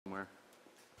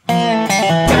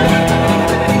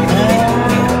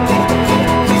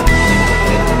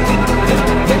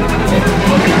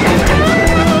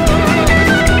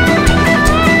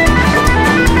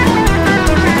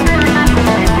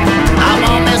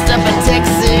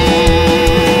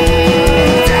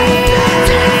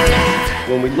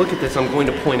look at this, I'm going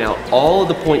to point out all of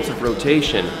the points of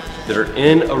rotation that are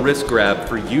in a wrist grab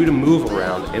for you to move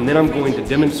around, and then I'm going to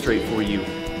demonstrate for you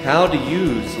how to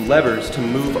use levers to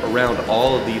move around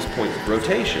all of these points of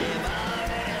rotation.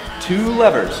 2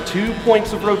 levers, 2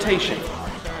 points of rotation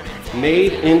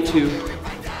made into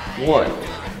one.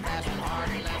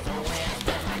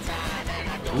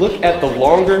 Look at the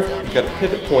longer, you've got a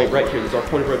pivot point right here, this is our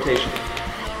point of rotation.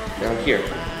 Down here.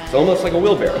 It's almost like a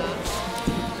wheelbarrow.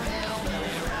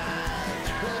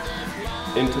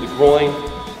 Into the groin,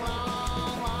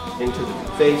 into the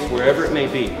face, wherever it may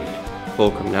be.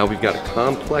 Fulcrum. Now we've got a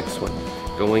complex one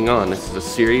going on. This is a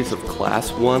series of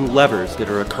class 1 levers that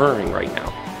are occurring right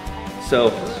now. So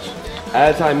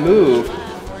as I move,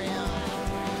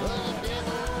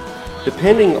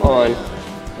 depending on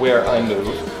where I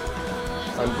move,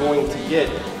 I'm going to get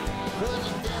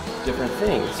different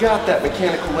things. Got that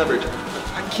mechanical leverage.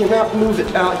 I cannot move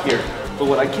it out here, but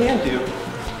what I can do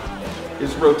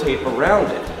is rotate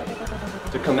around it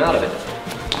to come out of it.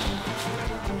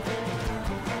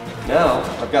 Now,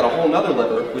 I've got a whole nother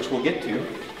lever, which we'll get to.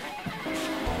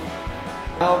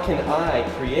 How can I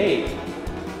create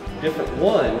different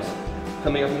ones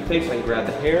coming up in the face? I can grab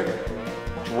the hair,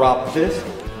 drop this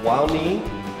while kneeing,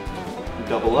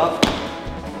 double up,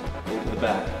 into the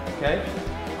back, okay?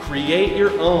 Create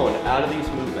your own out of these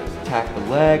movements. Attack the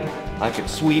leg, I could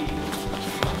sweep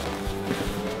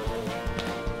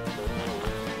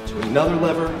to another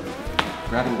lever,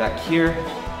 grabbing back here.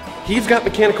 He's got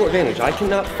mechanical advantage. I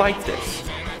cannot fight this.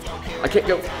 I can't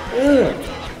go, boom,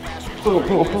 boom,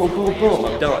 boom, boom, boom,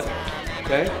 I'm done,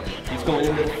 okay? He's going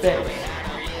into the face.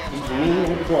 He's kneeing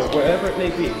into the groin, wherever it may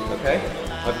be, okay?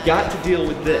 I've got to deal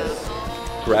with this.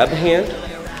 Grab the hand,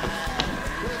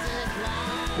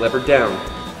 lever down,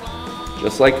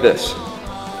 just like this.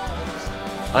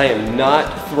 I am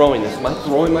not throwing this. Am I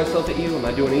throwing myself at you? Am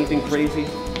I doing anything crazy?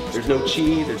 There's no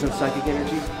chi, there's no psychic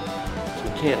energy. It's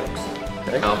mechanics.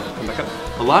 Okay, now come back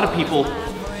up. A lot of people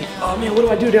think, oh man, what do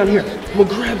I do down here? I'm gonna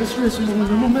grab this wrist and I'm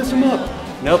gonna mess him up.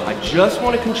 Nope, I just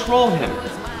want to control him.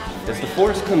 As the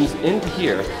force comes into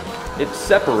here, it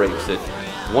separates it.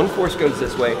 One force goes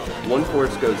this way, one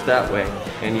force goes that way,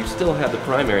 and you still have the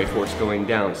primary force going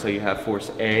down. So you have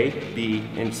force A, B,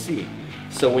 and C.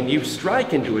 So when you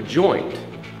strike into a joint,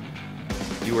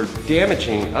 you are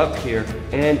damaging up here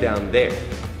and down there.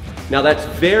 Now that's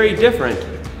very different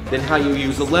than how you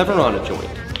use a lever on a joint.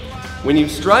 When you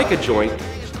strike a joint,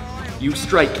 you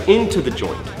strike into the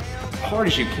joint as hard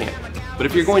as you can. But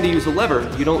if you're going to use a lever,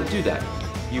 you don't do that.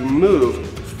 You move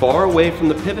far away from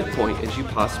the pivot point as you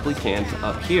possibly can to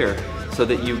up here so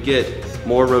that you get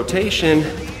more rotation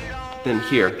than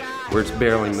here where it's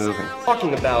barely moving. What I'm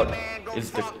talking about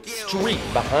is the street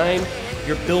behind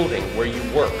your building where you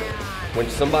work. When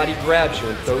somebody grabs you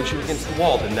and throws you against the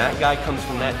wall, then that guy comes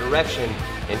from that direction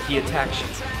and he attacks you.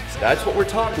 That's what we're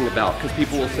talking about, because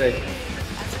people will say,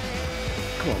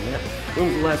 come on man, when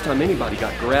was the last time anybody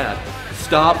got grabbed?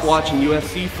 Stop watching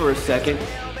UFC for a second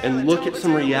and look at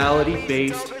some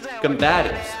reality-based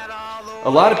combatives. A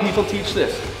lot of people teach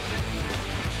this.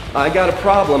 I got a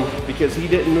problem because he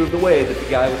didn't move the way that the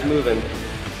guy was moving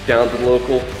down to the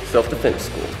local self-defense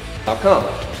school. How come?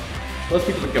 Most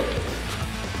people would go,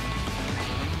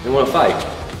 they want to fight.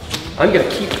 I'm gonna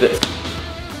keep this.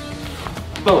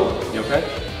 Boom, you okay?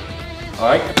 All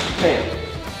right, bam.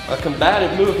 A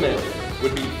combative movement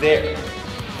would be there.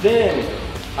 Then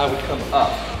I would come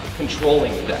up,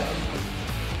 controlling that.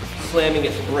 Slamming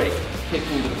it to break,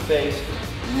 kicking to the face,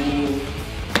 knee,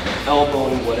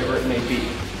 elbowing, whatever it may be.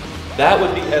 That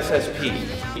would be SSP.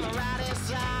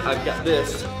 I've got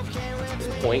this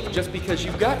point just because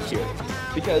you got here.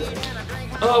 Because,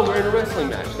 oh, we're in a wrestling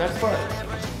match, that's fine.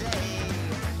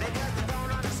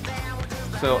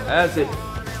 So as it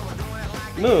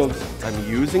moves, I'm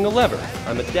using a lever.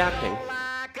 I'm adapting.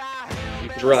 You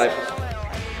can drive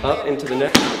up into the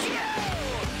next.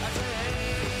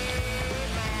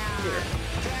 Here.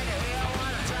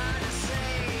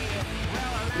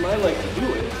 My like to do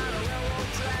it.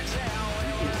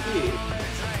 You can see.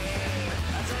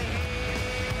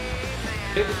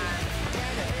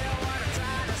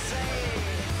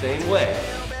 Same way.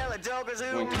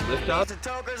 Going to lift up.